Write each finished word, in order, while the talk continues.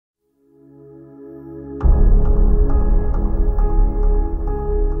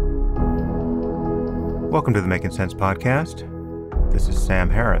Welcome to the Making Sense podcast. This is Sam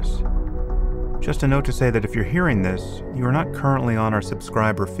Harris. Just a note to say that if you're hearing this, you are not currently on our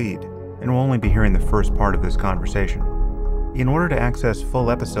subscriber feed and will only be hearing the first part of this conversation. In order to access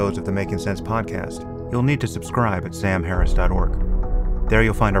full episodes of the Making Sense podcast, you'll need to subscribe at samharris.org. There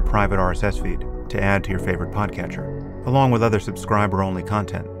you'll find our private RSS feed to add to your favorite podcatcher, along with other subscriber-only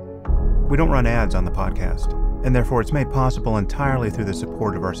content. We don't run ads on the podcast, and therefore it's made possible entirely through the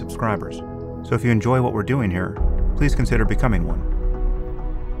support of our subscribers. So if you enjoy what we're doing here, please consider becoming one.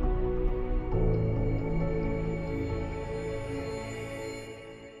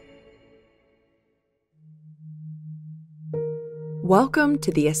 Welcome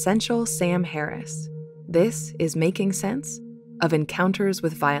to the Essential Sam Harris. This is Making Sense of Encounters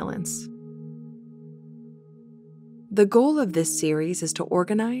with Violence. The goal of this series is to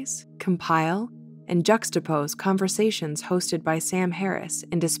organize, compile, and juxtapose conversations hosted by Sam Harris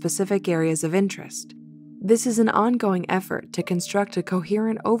into specific areas of interest. This is an ongoing effort to construct a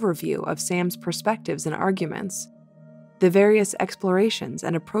coherent overview of Sam's perspectives and arguments, the various explorations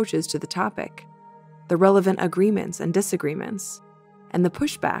and approaches to the topic, the relevant agreements and disagreements, and the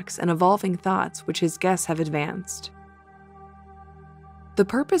pushbacks and evolving thoughts which his guests have advanced. The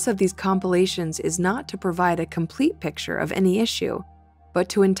purpose of these compilations is not to provide a complete picture of any issue, but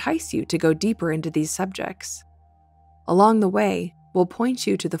to entice you to go deeper into these subjects. Along the way, we'll point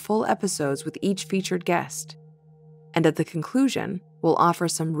you to the full episodes with each featured guest, and at the conclusion, we'll offer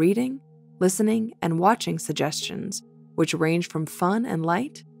some reading, listening, and watching suggestions, which range from fun and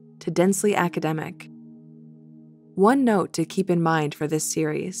light to densely academic. One note to keep in mind for this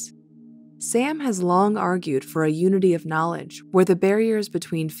series: Sam has long argued for a unity of knowledge where the barriers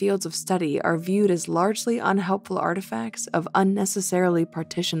between fields of study are viewed as largely unhelpful artifacts of unnecessarily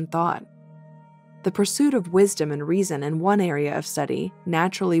partitioned thought. The pursuit of wisdom and reason in one area of study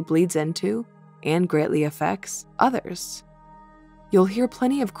naturally bleeds into, and greatly affects, others. You'll hear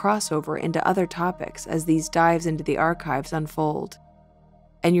plenty of crossover into other topics as these dives into the archives unfold.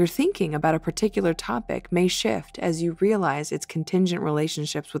 And your thinking about a particular topic may shift as you realize its contingent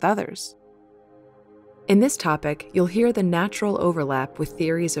relationships with others. In this topic, you'll hear the natural overlap with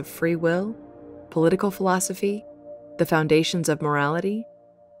theories of free will, political philosophy, the foundations of morality,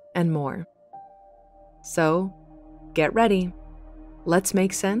 and more. So, get ready. Let's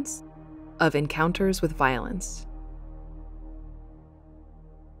make sense of Encounters with Violence.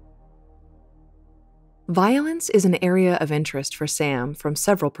 Violence is an area of interest for Sam from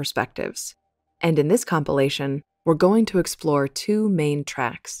several perspectives, and in this compilation, we're going to explore two main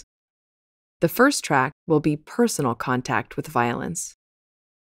tracks. The first track will be personal contact with violence.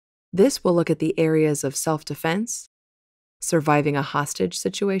 This will look at the areas of self-defense, surviving a hostage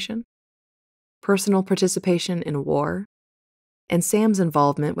situation, personal participation in war, and Sam's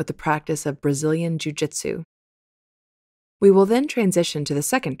involvement with the practice of Brazilian Jiu-Jitsu. We will then transition to the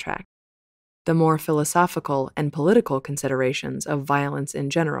second track, the more philosophical and political considerations of violence in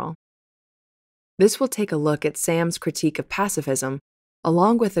general. This will take a look at Sam's critique of pacifism,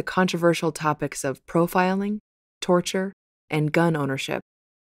 along with the controversial topics of profiling, torture, and gun ownership.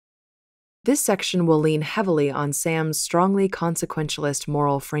 This section will lean heavily on Sam's strongly consequentialist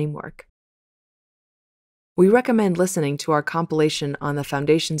moral framework. We recommend listening to our compilation on the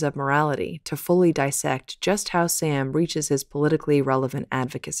foundations of morality to fully dissect just how Sam reaches his politically relevant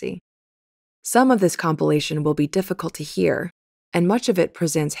advocacy. Some of this compilation will be difficult to hear, and much of it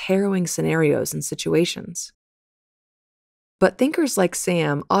presents harrowing scenarios and situations. But thinkers like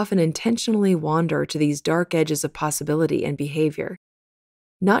Sam often intentionally wander to these dark edges of possibility and behavior,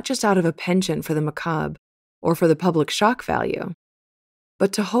 not just out of a penchant for the macabre or for the public shock value,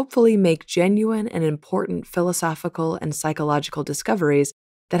 but to hopefully make genuine and important philosophical and psychological discoveries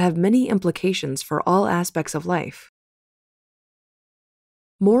that have many implications for all aspects of life.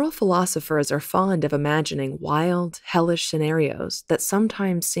 Moral philosophers are fond of imagining wild, hellish scenarios that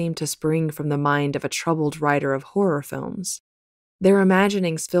sometimes seem to spring from the mind of a troubled writer of horror films. Their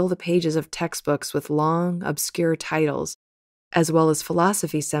imaginings fill the pages of textbooks with long, obscure titles, as well as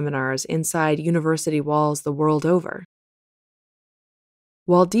philosophy seminars inside university walls the world over.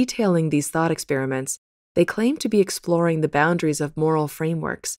 While detailing these thought experiments, they claim to be exploring the boundaries of moral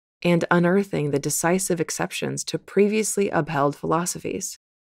frameworks and unearthing the decisive exceptions to previously upheld philosophies.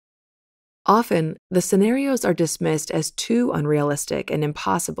 Often, the scenarios are dismissed as too unrealistic and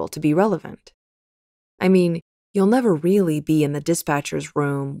impossible to be relevant. I mean, you'll never really be in the dispatcher's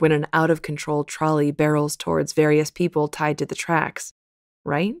room when an out-of-control trolley barrels towards various people tied to the tracks,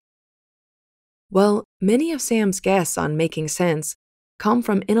 right? Well, many of Sam's guests on Making Sense come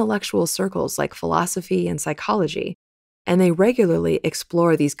from intellectual circles like philosophy and psychology, and they regularly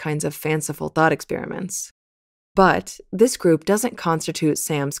explore these kinds of fanciful thought experiments. But this group doesn't constitute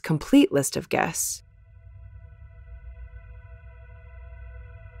Sam's complete list of guests.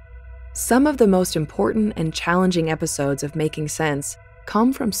 Some of the most important and challenging episodes of Making Sense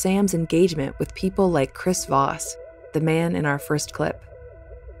come from Sam's engagement with people like Chris Voss, the man in our first clip.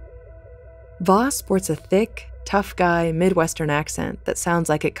 Voss sports a thick, tough guy Midwestern accent that sounds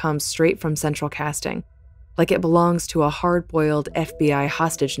like it comes straight from central casting, like it belongs to a hard-boiled FBI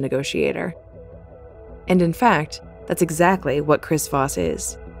hostage negotiator. And in fact, that's exactly what Chris Voss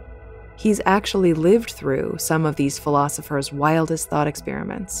is. He's actually lived through some of these philosophers' wildest thought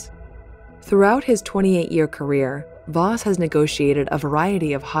experiments. Throughout his 28-year career, Voss has negotiated a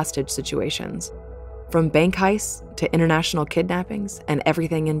variety of hostage situations, from bank heists to international kidnappings and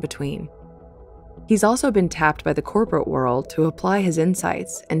everything in between. He's also been tapped by the corporate world to apply his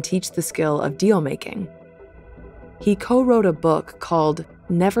insights and teach the skill of deal-making. He co-wrote a book called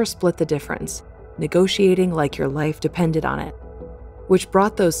Never Split the Difference, Negotiating Like Your Life Depended on It, which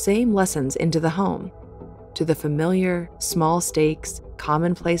brought those same lessons into the home, to the familiar, small-stakes,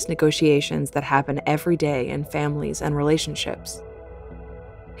 commonplace negotiations that happen every day in families and relationships.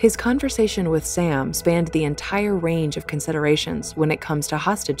 His conversation with Sam spanned the entire range of considerations when it comes to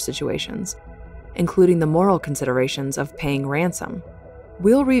hostage situations, including the moral considerations of paying ransom.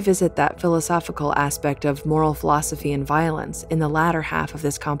 We'll revisit that philosophical aspect of moral philosophy and violence in the latter half of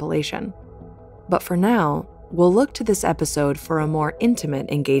this compilation. But for now, we'll look to this episode for a more intimate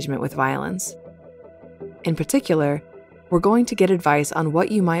engagement with violence. In particular, we're going to get advice on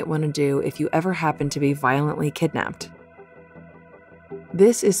what you might want to do if you ever happen to be violently kidnapped.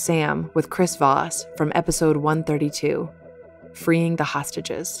 This is Sam with Chris Voss from episode 132, Freeing the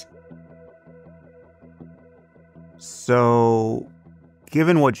Hostages. So,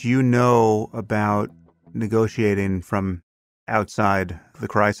 given what you know about negotiating from outside the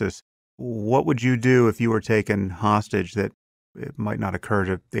crisis, what would you do if you were taken hostage that it might not occur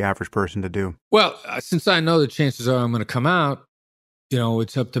to the average person to do? Well, since I know the chances are I'm going to come out,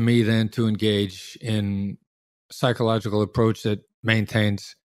 it's up to me then to engage in a psychological approach that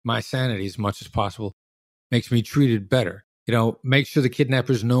maintains my sanity as much as possible, makes me treated better. Make sure the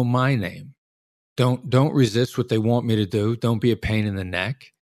kidnappers know my name. Don't resist what they want me to do. Don't be a pain in the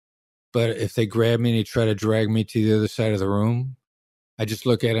neck. But if they grab me and they try to drag me to the other side of the room, I just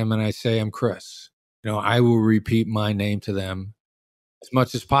look at them and I say, I'm Chris. I will repeat my name to them as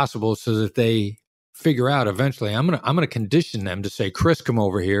much as possible so that they figure out eventually I'm gonna condition them to say, Chris, come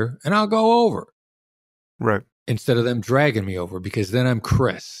over here, and I'll go over. Right. Instead of them dragging me over, because then I'm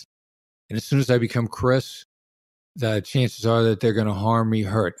Chris. And as soon as I become Chris, the chances are that they're going to harm me,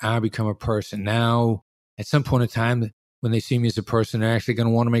 hurt. I become a person. Now, at some point in time, when they see me as a person, they're actually going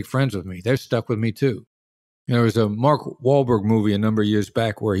to want to make friends with me. They're stuck with me too. There was a Mark Wahlberg movie a number of years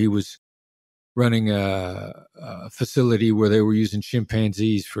back where he was running a facility where they were using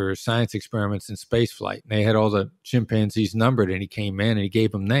chimpanzees for science experiments in space flight. And they had all the chimpanzees numbered, and he came in and he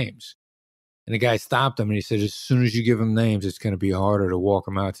gave them names. And the guy stopped him and he said, as soon as you give them names, it's going to be harder to walk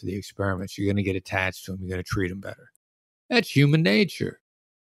them out to the experiments. You're going to get attached to them. You're going to treat them better. That's human nature.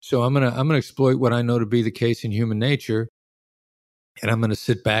 So I'm going to exploit what I know to be the case in human nature. And I'm going to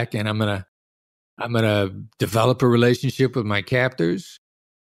sit back and I'm going to develop a relationship with my captors.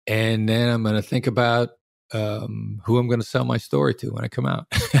 And then I'm going to think about who I'm going to sell my story to when I come out.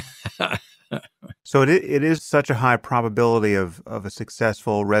 So it is such a high probability of a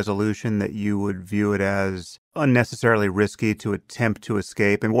successful resolution that you would view it as unnecessarily risky to attempt to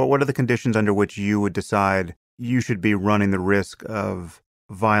escape. And what are the conditions under which you would decide you should be running the risk of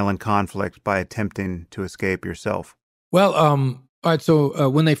violent conflict by attempting to escape yourself? Well, all right. So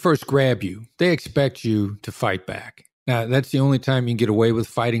when they first grab you, they expect you to fight back. Now, that's the only time you can get away with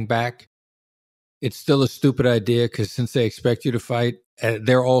fighting back. It's still a stupid idea because since they expect you to fight,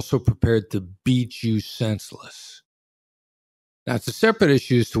 they're also prepared to beat you senseless. Now, it's a separate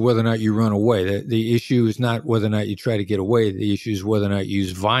issue as to whether or not you run away. The issue is not whether or not you try to get away. The issue is whether or not you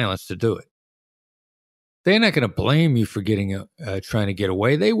use violence to do it. They're not going to blame you for trying to get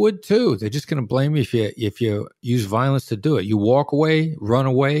away. They would too. They're just going to blame you if you use violence to do it. You walk away, run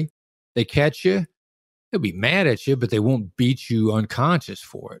away, they catch you. They'll be mad at you, but they won't beat you unconscious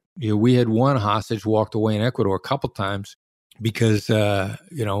for it. We had one hostage walked away in Ecuador a couple times because, they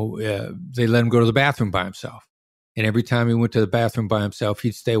let him go to the bathroom by himself. And every time he went to the bathroom by himself,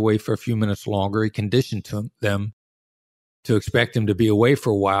 he'd stay away for a few minutes longer. He conditioned them to expect him to be away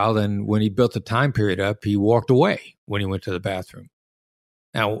for a while. And when he built the time period up, he walked away when he went to the bathroom.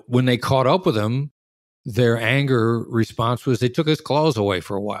 Now, when they caught up with him, their anger response was they took his clothes away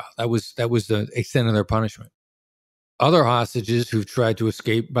for a while. That was the extent of their punishment. Other hostages who've tried to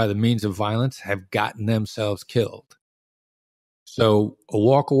escape by the means of violence have gotten themselves killed. So a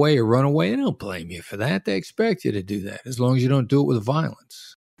walk away or run away, they don't blame you for that. They expect you to do that as long as you don't do it with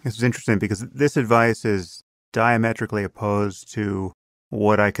violence. This is interesting because this advice is diametrically opposed to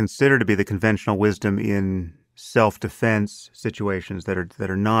what I consider to be the conventional wisdom in self-defense situations that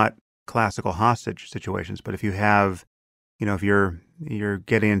are not classical hostage situations. But if you have, if you're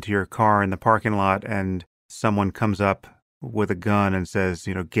getting into your car in the parking lot and someone comes up with a gun and says,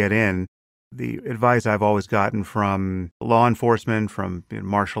 get in, the advice I've always gotten from law enforcement, from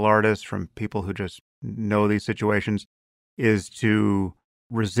martial artists, from people who just know these situations is to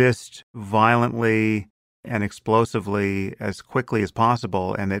resist violently and explosively as quickly as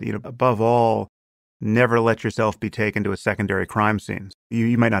possible, and that, above all, never let yourself be taken to a secondary crime scene.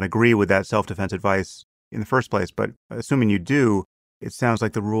 You might not agree with that self-defense advice in the first place, but assuming you do, it sounds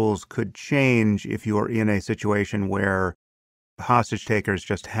like the rules could change if you are in a situation where hostage takers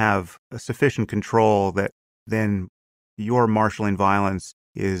just have a sufficient control that then your marshaling violence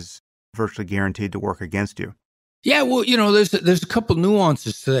is virtually guaranteed to work against you. Yeah, well, there's a couple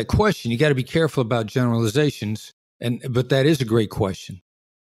nuances to that question. You got to be careful about generalizations, but that is a great question.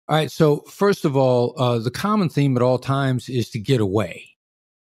 All right, so first of all, the common theme at all times is to get away.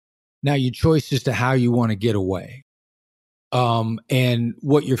 Now, your choice as to how you want to get away, and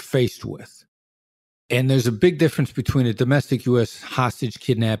what you're faced with. And there's a big difference between a domestic U.S. hostage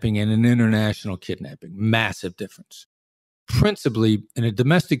kidnapping and an international kidnapping. Massive difference. Principally, in a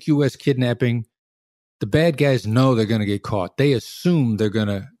domestic U.S. kidnapping, the bad guys know they're going to get caught. They assume they're going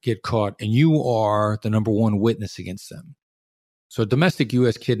to get caught, and you are the number one witness against them. So domestic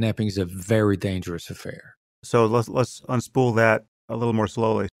U.S. kidnapping is a very dangerous affair. So let's unspool that a little more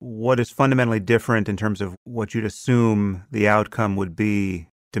slowly. What is fundamentally different in terms of what you'd assume the outcome would be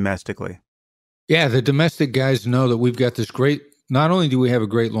domestically? Yeah, the domestic guys know that we've got this great, not only do we have a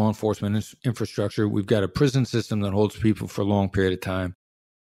great law enforcement infrastructure, we've got a prison system that holds people for a long period of time.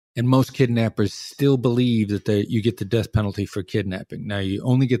 And most kidnappers still believe that you get the death penalty for kidnapping. Now, you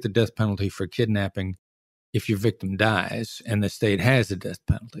only get the death penalty for kidnapping if your victim dies and the state has a death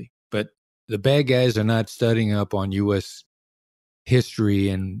penalty. But the bad guys are not studying up on U.S. history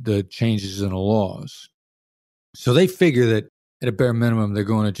and the changes in the laws. So they figure that at a bare minimum, they're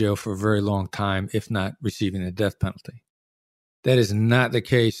going to jail for a very long time, if not receiving the death penalty. That is not the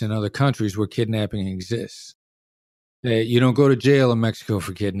case in other countries where kidnapping exists. You don't go to jail in Mexico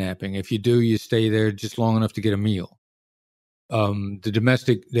for kidnapping. If you do, you stay there just long enough to get a meal. The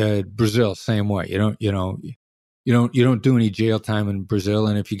domestic Brazil, same way. You don't do any jail time in Brazil,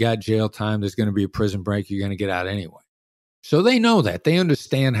 and if you got jail time, there's going to be a prison break. You're going to get out anyway. So they know that. They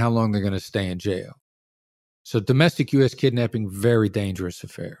understand how long they're going to stay in jail. So domestic U.S. kidnapping, very dangerous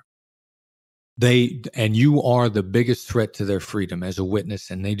affair. And you are the biggest threat to their freedom as a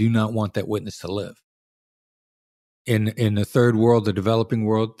witness, and they do not want that witness to live. In the third world, the developing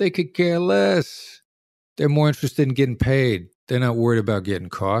world, they could care less. They're more interested in getting paid. They're not worried about getting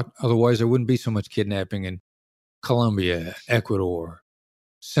caught. Otherwise, there wouldn't be so much kidnapping in Colombia, Ecuador,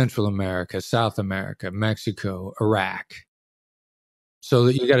 Central America, South America, Mexico, Iraq. So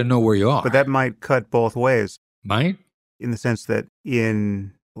that you got to know where you are. But that might cut both ways. Might? In the sense that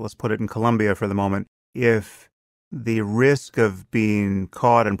let's put it in Colombia for the moment, if the risk of being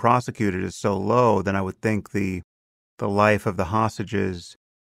caught and prosecuted is so low, then I would think the life of the hostages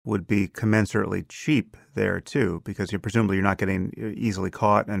would be commensurately cheap there too, because presumably you're not getting easily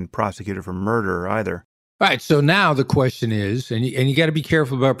caught and prosecuted for murder either. All right, so now the question is, and you got to be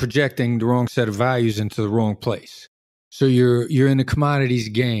careful about projecting the wrong set of values into the wrong place. So you're in the commodities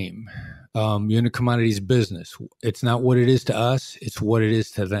game. You're in the commodities business. It's not what it is to us. It's what it is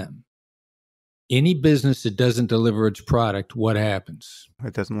to them. Any business that doesn't deliver its product, what happens?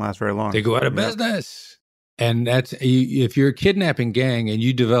 It doesn't last very long. They go out of business. And that's if you're a kidnapping gang and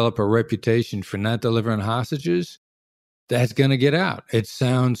you develop a reputation for not delivering hostages, that's going to get out. It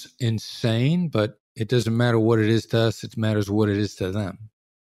sounds insane, but it doesn't matter what it is to us. It matters what it is to them.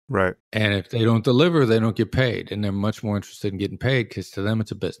 Right. And if they don't deliver, they don't get paid. And they're much more interested in getting paid because to them,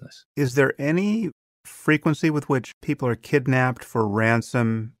 it's a business. Is there any frequency with which people are kidnapped for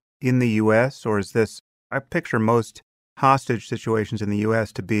ransom in the U.S.? Or is this, I picture most hostage situations in the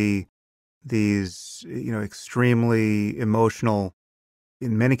U.S. to be these, extremely emotional,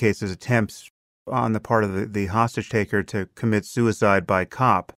 in many cases, attempts on the part of the hostage taker to commit suicide by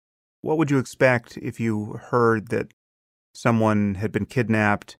cop. What would you expect if you heard that someone had been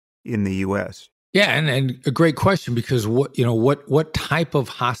kidnapped in the U.S.? Yeah, and a great question, because what type of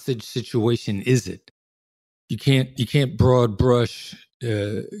hostage situation is it? You can't broad brush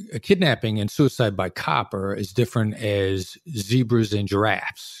a kidnapping and suicide by cop are as different as zebras and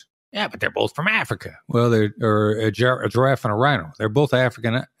giraffes. Yeah, but they're both from Africa. Well, or a giraffe and a rhino. They're both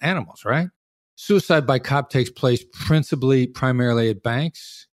African animals, right? Suicide by cop takes place primarily at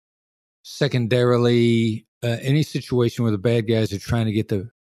banks. Secondarily, any situation where the bad guys are trying to get the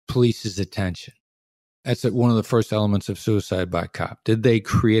police's attention. That's one of the first elements of suicide by cop. Did they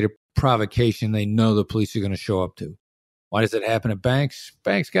create a provocation they know the police are going to show up to? Why does it happen at banks?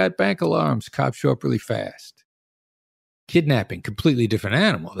 Banks got bank alarms. Cops show up really fast. Kidnapping, completely different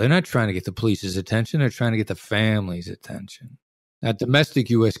animal. They're not trying to get the police's attention. They're trying to get the family's attention. Now, domestic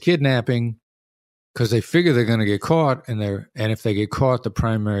U.S. kidnapping, because they figure they're going to get caught, and if they get caught, the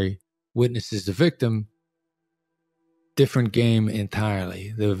primary witness is the victim. Different game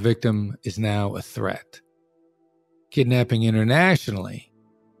entirely. The victim is now a threat. Kidnapping internationally.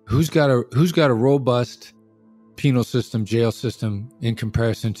 Who's got a robust penal system, jail system in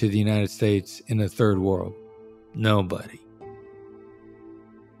comparison to the United States in the third world? Nobody.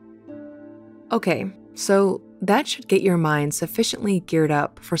 Okay, so that should get your mind sufficiently geared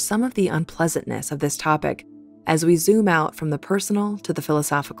up for some of the unpleasantness of this topic as we zoom out from the personal to the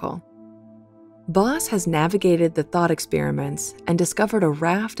philosophical. Voss has navigated the thought experiments and discovered a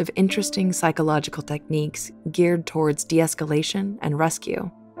raft of interesting psychological techniques geared towards de-escalation and rescue.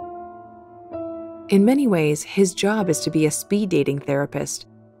 In many ways, his job is to be a speed dating therapist,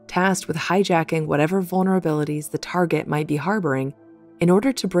 tasked with hijacking whatever vulnerabilities the target might be harboring in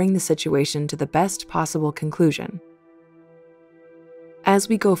order to bring the situation to the best possible conclusion. As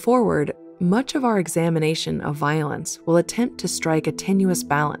we go forward, much of our examination of violence will attempt to strike a tenuous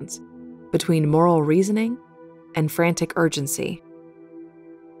balance between moral reasoning and frantic urgency.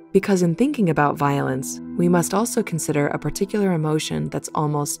 Because in thinking about violence, we must also consider a particular emotion that's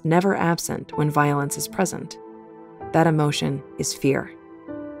almost never absent when violence is present. That emotion is fear.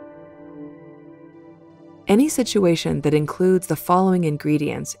 Any situation that includes the following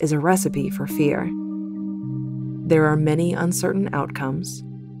ingredients is a recipe for fear. There are many uncertain outcomes.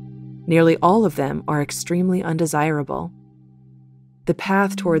 Nearly all of them are extremely undesirable. The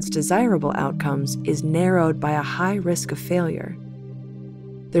path towards desirable outcomes is narrowed by a high risk of failure.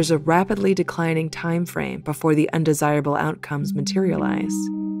 There's a rapidly declining time frame before the undesirable outcomes materialize.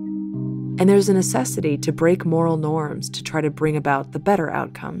 And there's a necessity to break moral norms to try to bring about the better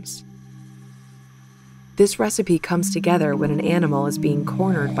outcomes. This recipe comes together when an animal is being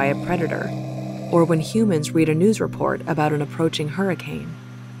cornered by a predator, or when humans read a news report about an approaching hurricane.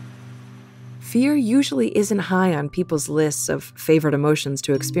 Fear usually isn't high on people's lists of favorite emotions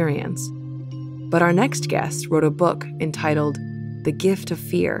to experience. But our next guest wrote a book entitled The Gift of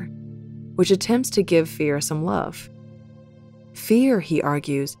Fear, which attempts to give fear some love. Fear, he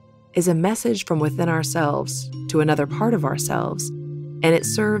argues, is a message from within ourselves to another part of ourselves, and it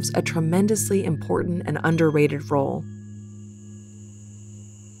serves a tremendously important and underrated role.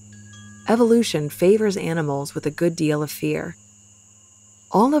 Evolution favors animals with a good deal of fear.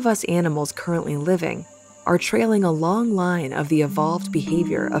 All of us animals currently living are trailing a long line of the evolved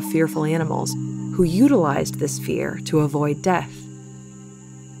behavior of fearful animals who utilized this fear to avoid death.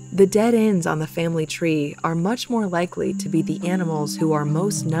 The dead ends on the family tree are much more likely to be the animals who are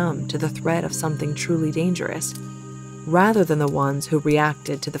most numb to the threat of something truly dangerous, rather than the ones who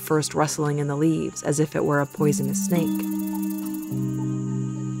reacted to the first rustling in the leaves as if it were a poisonous snake.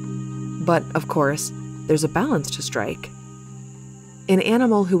 But, of course, there's a balance to strike. An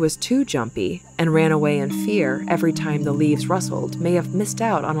animal who was too jumpy and ran away in fear every time the leaves rustled may have missed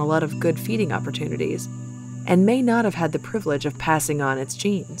out on a lot of good feeding opportunities and may not have had the privilege of passing on its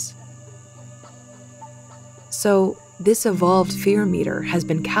genes. So, this evolved fear meter has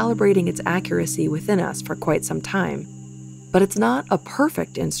been calibrating its accuracy within us for quite some time, but it's not a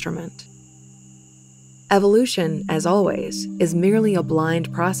perfect instrument. Evolution, as always, is merely a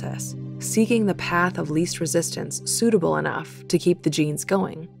blind process, seeking the path of least resistance suitable enough to keep the genes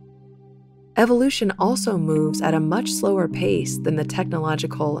going. Evolution also moves at a much slower pace than the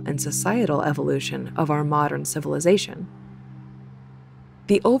technological and societal evolution of our modern civilization.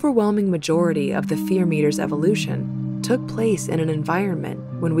 The overwhelming majority of the fear meter's evolution took place in an environment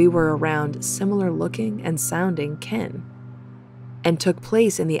when we were around similar-looking and sounding kin, and took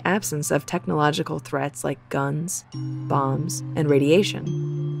place in the absence of technological threats like guns, bombs, and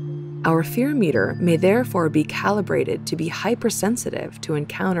radiation. Our fear meter may therefore be calibrated to be hypersensitive to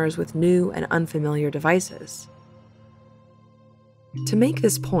encounters with new and unfamiliar devices. To make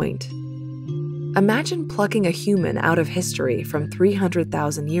this point, imagine plucking a human out of history from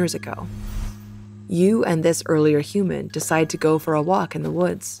 300,000 years ago. You and this earlier human decide to go for a walk in the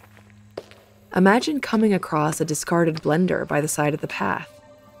woods. Imagine coming across a discarded blender by the side of the path.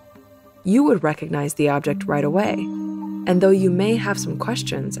 You would recognize the object right away, and though you may have some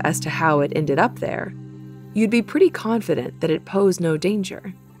questions as to how it ended up there, you'd be pretty confident that it posed no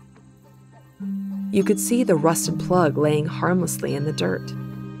danger. You could see the rusted plug laying harmlessly in the dirt.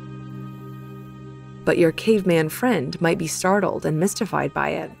 But your caveman friend might be startled and mystified by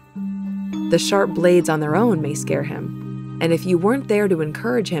it. The sharp blades on their own may scare him, and if you weren't there to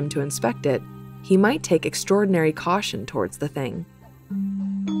encourage him to inspect it, he might take extraordinary caution towards the thing.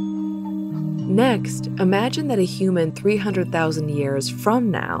 Next, imagine that a human 300,000 years from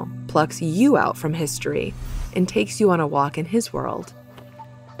now plucks you out from history and takes you on a walk in his world.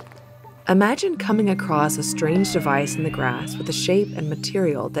 Imagine coming across a strange device in the grass with a shape and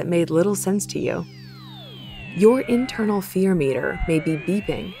material that made little sense to you. Your internal fear meter may be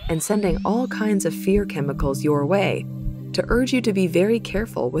beeping and sending all kinds of fear chemicals your way to urge you to be very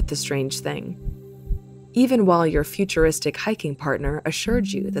careful with the strange thing, even while your futuristic hiking partner assured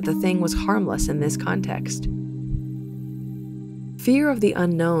you that the thing was harmless in this context. Fear of the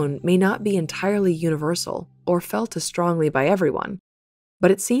unknown may not be entirely universal or felt as strongly by everyone,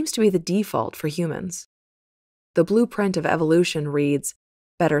 but it seems to be the default for humans. The blueprint of evolution reads,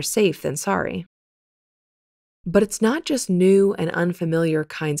 "Better safe than sorry." But it's not just new and unfamiliar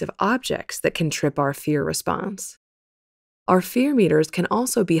kinds of objects that can trip our fear response. Our fear meters can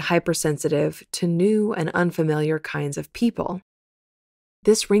also be hypersensitive to new and unfamiliar kinds of people.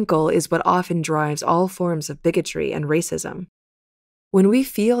 This wrinkle is what often drives all forms of bigotry and racism. When we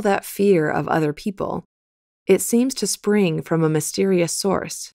feel that fear of other people, it seems to spring from a mysterious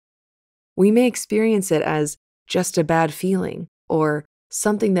source. We may experience it as just a bad feeling or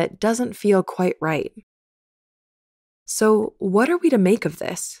something that doesn't feel quite right. So, what are we to make of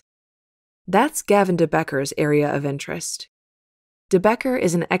this? That's Gavin de Becker's area of interest. De Becker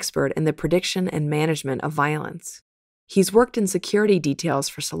is an expert in the prediction and management of violence. He's worked in security details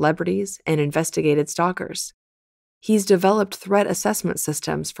for celebrities and investigated stalkers. He's developed threat assessment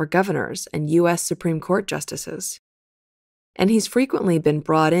systems for governors and U.S. Supreme Court justices. And he's frequently been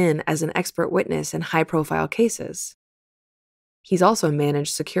brought in as an expert witness in high-profile cases. He's also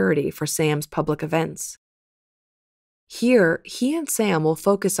managed security for Sam's public events. Here, he and Sam will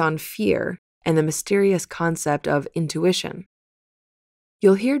focus on fear and the mysterious concept of intuition.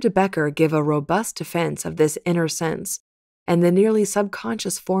 You'll hear de Becker give a robust defense of this inner sense and the nearly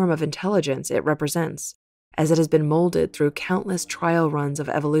subconscious form of intelligence it represents, as it has been molded through countless trial runs of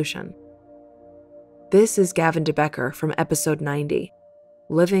evolution. This is Gavin de Becker from episode 90,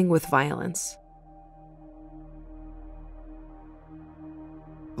 Living with Violence.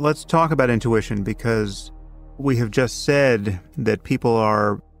 Let's talk about intuition, because we have just said that people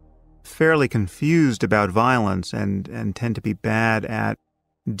are fairly confused about violence and tend to be bad at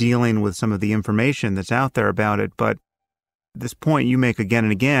dealing with some of the information that's out there about it. But this point you make again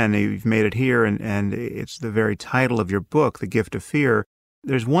and again, you've made it here, and it's the very title of your book, The Gift of Fear.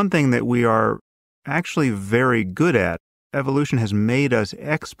 There's one thing that we are actually very good at. Evolution has made us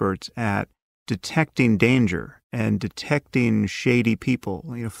experts at detecting danger and detecting shady people,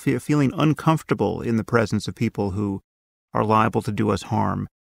 feeling uncomfortable in the presence of people who are liable to do us harm.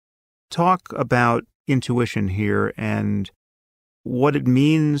 Talk about intuition here and what it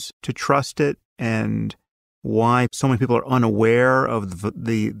means to trust it, and why so many people are unaware of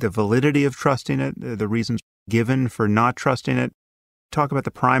the validity of trusting it, the reasons given for not trusting it. Talk about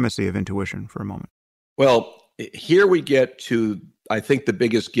the primacy of intuition for a moment. Well, here we get to, I think, the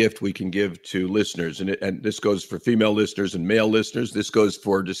biggest gift we can give to listeners, and this goes for female listeners and male listeners. This goes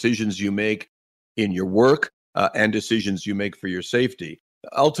for decisions you make in your work and decisions you make for your safety.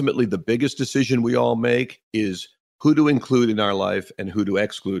 Ultimately, the biggest decision we all make is who to include in our life and who to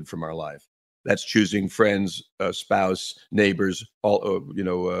exclude from our life. That's choosing friends, spouse, neighbors,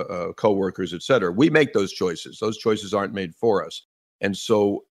 coworkers, etc. We make those choices. Those choices aren't made for us. And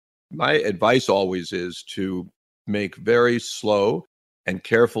so my advice always is to make very slow and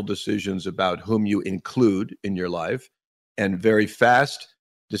careful decisions about whom you include in your life, and very fast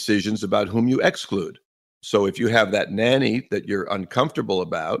decisions about whom you exclude. So if you have that nanny that you're uncomfortable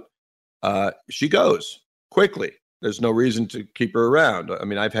about, she goes quickly. There's no reason to keep her around. I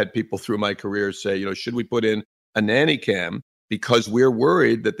mean, I've had people through my career say, should we put in a nanny cam because we're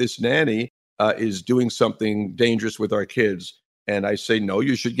worried that this nanny is doing something dangerous with our kids? And I say, no,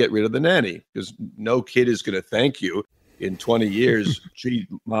 you should get rid of the nanny, because no kid is going to thank you in 20 years. Gee,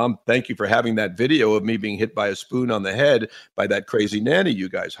 Mom, thank you for having that video of me being hit by a spoon on the head by that crazy nanny you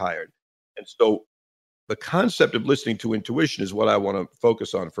guys hired. And so the concept of listening to intuition is what I want to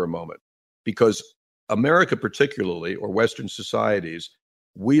focus on for a moment, because America particularly, or Western societies,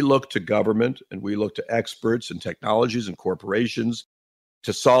 we look to government and we look to experts and technologies and corporations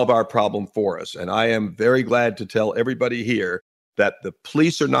to solve our problem for us. And I am very glad to tell everybody here that the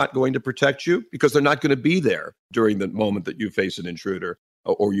police are not going to protect you because they're not going to be there during the moment that you face an intruder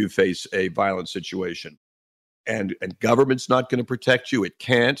or you face a violent situation. And government's not going to protect you. It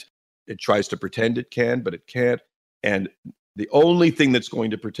can't. It tries to pretend it can, but it can't. And the only thing that's going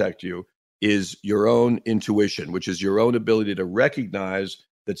to protect you is your own intuition, which is your own ability to recognize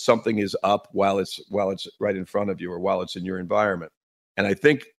that something is up while it's right in front of you or while it's in your environment. And I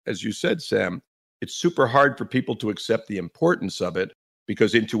think, as you said, Sam, it's super hard for people to accept the importance of it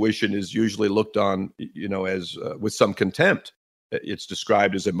because intuition is usually looked on, as with some contempt. It's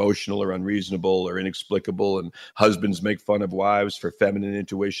described as emotional or unreasonable or inexplicable, and husbands make fun of wives for feminine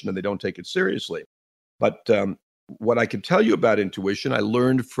intuition and they don't take it seriously. But what I can tell you about intuition, I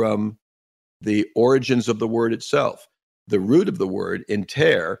learned from the origins of the word itself. The root of the word,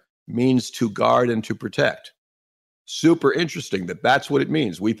 inter, means to guard and to protect. Super interesting that's what it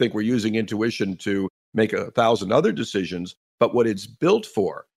means. We think we're using intuition to make 1,000 other decisions, but what it's built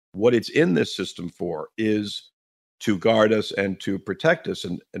for, what it's in this system for, is to guard us and to protect us.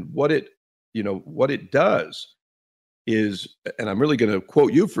 And what it does is, and I'm really going to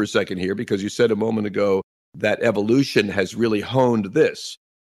quote you for a second here, because you said a moment ago that evolution has really honed this.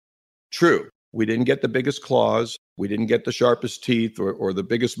 True. We didn't get the biggest claws. We didn't get the sharpest teeth or the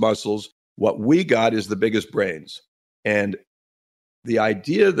biggest muscles. What we got is the biggest brains. And the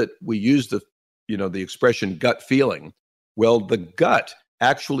idea that we use the expression gut feeling, well, the gut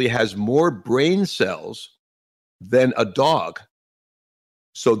actually has more brain cells than a dog.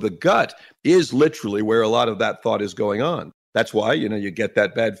 So the gut is literally where a lot of that thought is going on. That's why, you get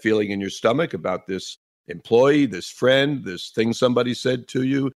that bad feeling in your stomach about this employee, this friend, this thing somebody said to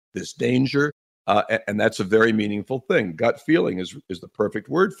you, this danger. And that's a very meaningful thing. Gut feeling is the perfect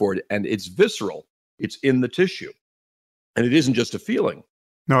word for it. And it's visceral. It's in the tissue. And it isn't just a feeling.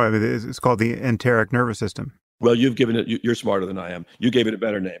 No, it's called the enteric nervous system. Well, you've given it, you're smarter than I am. You gave it a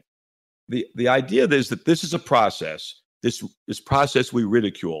better name. The idea is that this is a process, this process we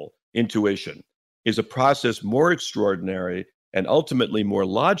ridicule, intuition, is a process more extraordinary and ultimately more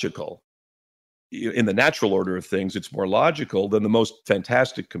logical. In the natural order of things, it's more logical than the most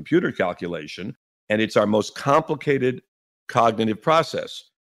fantastic computer calculation, and it's our most complicated cognitive process.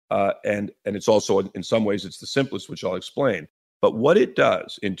 And it's also, in some ways, it's the simplest, which I'll explain. But what it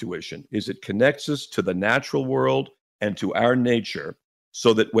does, intuition, is it connects us to the natural world and to our nature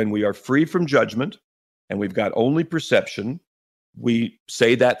so that when we are free from judgment and we've got only perception, we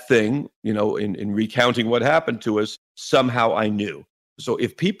say that thing, in recounting what happened to us, somehow I knew. So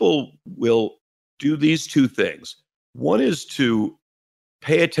if people will do these two things, one is to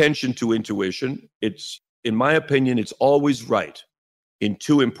pay attention to intuition. In my opinion, it's always right in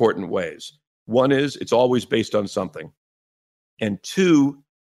two important ways. One is it's always based on something. And two,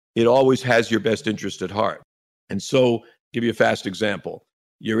 it always has your best interest at heart. And so, give you a fast example.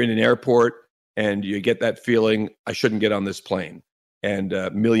 You're in an airport and you get that feeling, I shouldn't get on this plane. And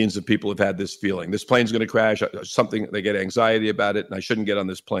millions of people have had this feeling. This plane's going to crash, they get anxiety about it, and I shouldn't get on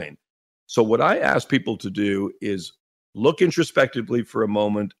this plane. So what I ask people to do is look introspectively for a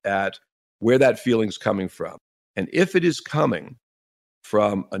moment at where that feeling's coming from. And if it is coming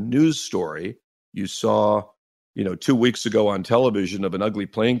from a news story you saw 2 weeks ago on television of an ugly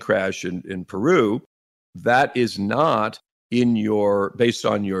plane crash in Peru, that is not based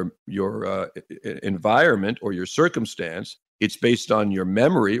on your environment or your circumstance. It's based on your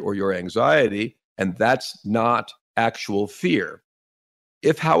memory or your anxiety, and that's not actual fear.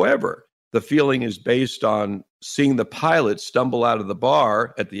 If, however, the feeling is based on seeing the pilot stumble out of the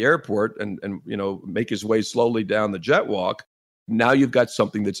bar at the airport and make his way slowly down the jet walk, now you've got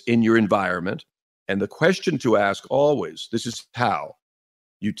something that's in your environment. And the question to ask always, this is how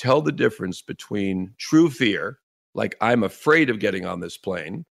you tell the difference between true fear, like I'm afraid of getting on this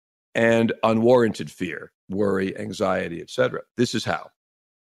plane, and unwarranted fear, worry, anxiety, etc. This is how.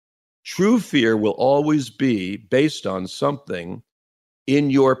 True fear will always be based on something in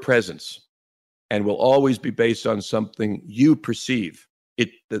your presence and will always be based on something you perceive.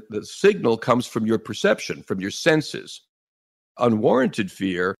 The signal comes from your perception, from your senses. Unwarranted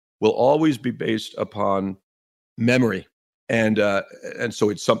fear will always be based upon memory. And so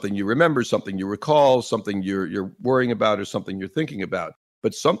it's something you remember, something you recall, something you're worrying about, or something you're thinking about.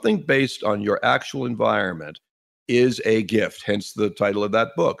 But something based on your actual environment is a gift, hence the title of that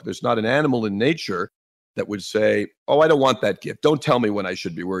book. There's not an animal in nature that would say, oh, I don't want that gift. Don't tell me when I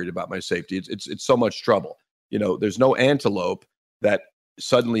should be worried about my safety. It's so much trouble. There's no antelope that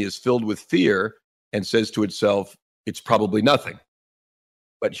suddenly is filled with fear and says to itself, it's probably nothing.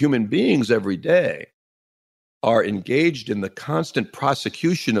 But human beings every day are engaged in the constant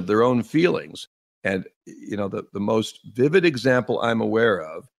prosecution of their own feelings. And, the most vivid example I'm aware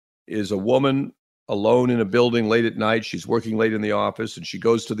of is a woman alone in a building late at night. She's working late in the office and she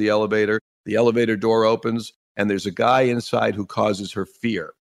goes to the elevator door opens, and there's a guy inside who causes her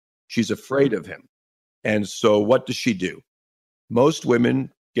fear. She's afraid of him. And so what does she do? Most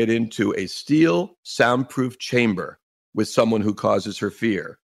women get into a steel soundproof chamber with someone who causes her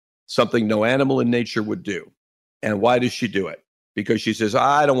fear, something no animal in nature would do. And why does she do it? Because she says,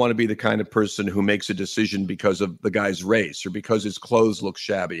 I don't want to be the kind of person who makes a decision because of the guy's race or because his clothes look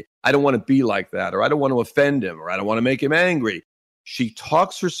shabby. I don't want to be like that, or I don't want to offend him, or I don't want to make him angry. She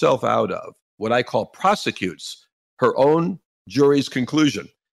talks herself out of what I call prosecutes her own jury's conclusion.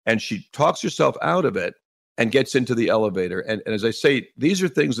 And she talks herself out of it and gets into the elevator. And as I say, these are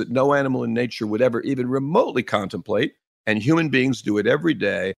things that no animal in nature would ever even remotely contemplate. And human beings do it every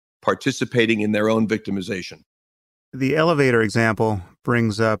day, participating in their own victimization. The elevator example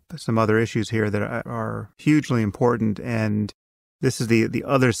brings up some other issues here that are hugely important, and this is the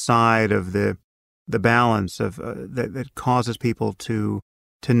other side of the balance of that causes people to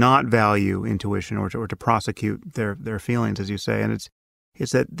not value intuition or to prosecute their feelings, as you say, and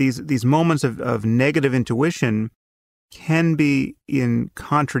it's that these moments of negative intuition can be in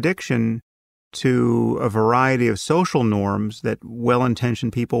contradiction to a variety of social norms that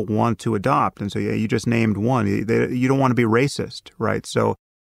well-intentioned people want to adopt. And so, yeah, you just named one. You don't want to be racist, right? So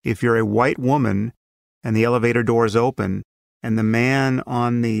if you're a white woman and the elevator doors open and the man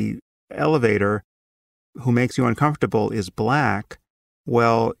on the elevator who makes you uncomfortable is black,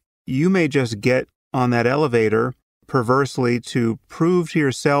 well, you may just get on that elevator perversely to prove to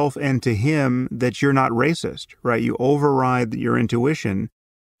yourself and to him that you're not racist, right? You override your intuition.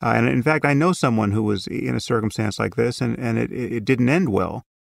 And in fact, I know someone who was in a circumstance like this, and it didn't end well.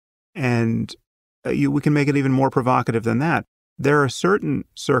 And we can make it even more provocative than that. There are certain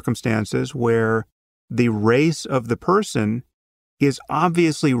circumstances where the race of the person is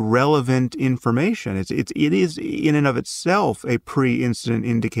obviously relevant information. It is in and of itself a pre-incident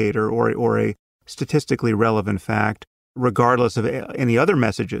indicator or a statistically relevant fact, regardless of any other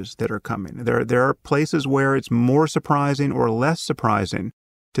messages that are coming. There are places where it's more surprising or less surprising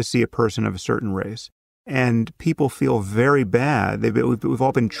to see a person of a certain race. And people feel very bad. We've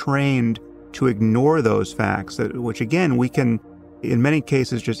all been trained to ignore those facts, which again, we can, in many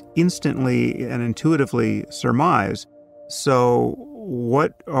cases, just instantly and intuitively surmise. So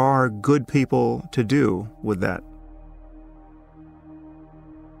what are good people to do with that?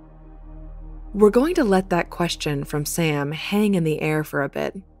 We're going to let that question from Sam hang in the air for a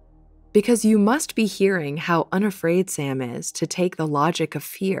bit, because you must be hearing how unafraid Sam is to take the logic of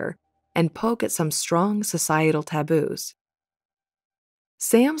fear and poke at some strong societal taboos.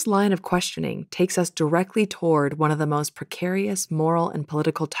 Sam's line of questioning takes us directly toward one of the most precarious moral and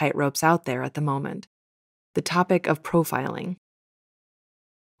political tightropes out there at the moment, the topic of profiling.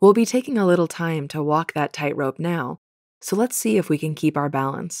 We'll be taking a little time to walk that tightrope now, so let's see if we can keep our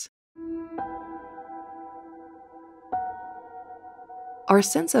balance. Our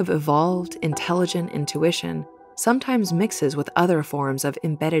sense of evolved, intelligent intuition sometimes mixes with other forms of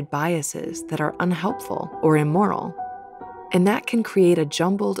embedded biases that are unhelpful or immoral, and that can create a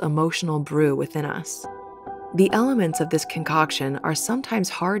jumbled emotional brew within us. The elements of this concoction are sometimes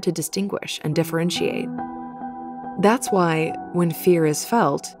hard to distinguish and differentiate. That's why, when fear is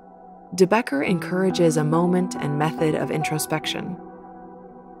felt, de Becker encourages a moment and method of introspection.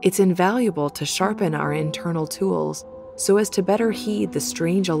 It's invaluable to sharpen our internal tools so as to better heed the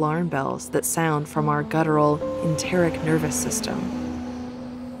strange alarm bells that sound from our guttural, enteric nervous system.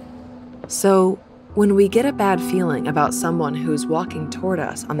 So, when we get a bad feeling about someone who's walking toward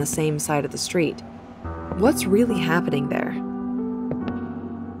us on the same side of the street, what's really happening there?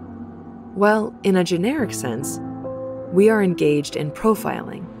 Well, in a generic sense, we are engaged in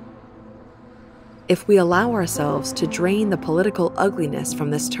profiling. If we allow ourselves to drain the political ugliness from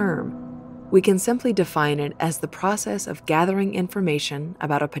this term, we can simply define it as the process of gathering information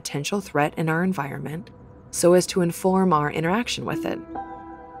about a potential threat in our environment so as to inform our interaction with it.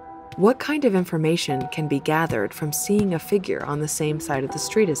 What kind of information can be gathered from seeing a figure on the same side of the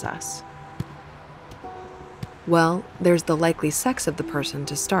street as us? Well, there's the likely sex of the person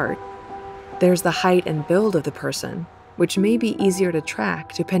to start. There's the height and build of the person, which may be easier to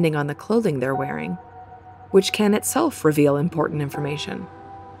track depending on the clothing they're wearing, which can itself reveal important information.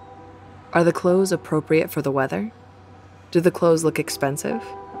 Are the clothes appropriate for the weather? Do the clothes look expensive?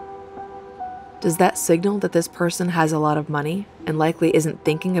 Does that signal that this person has a lot of money and likely isn't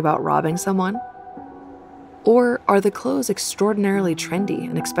thinking about robbing someone? Or are the clothes extraordinarily trendy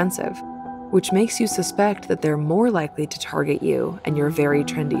and expensive, which makes you suspect that they're more likely to target you and your very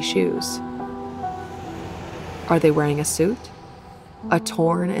trendy shoes? Are they wearing a suit? A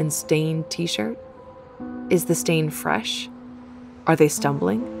torn and stained t-shirt? Is the stain fresh? Are they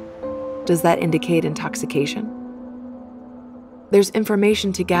stumbling? Does that indicate intoxication? There's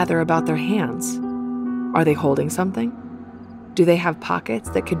information to gather about their hands. Are they holding something? Do they have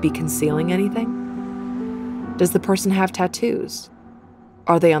pockets that could be concealing anything? Does the person have tattoos?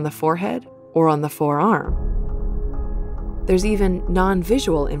 Are they on the forehead or on the forearm? There's even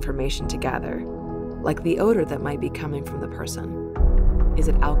non-visual information to gather, like the odor that might be coming from the person. Is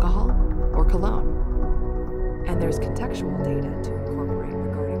it alcohol or cologne? And there's contextual data to incorporate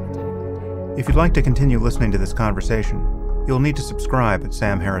regarding the time of day. If you'd like to continue listening to this conversation, you'll need to subscribe at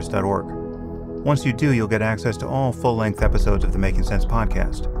samharris.org. Once you do, you'll get access to all full-length episodes of the Making Sense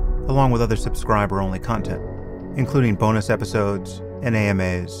podcast, along with other subscriber-only content, including bonus episodes, and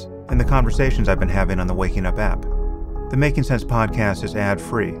AMAs, and the conversations I've been having on the Waking Up app. The Making Sense podcast is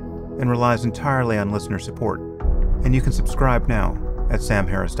ad-free and relies entirely on listener support, and you can subscribe now at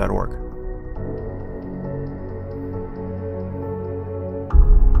samharris.org.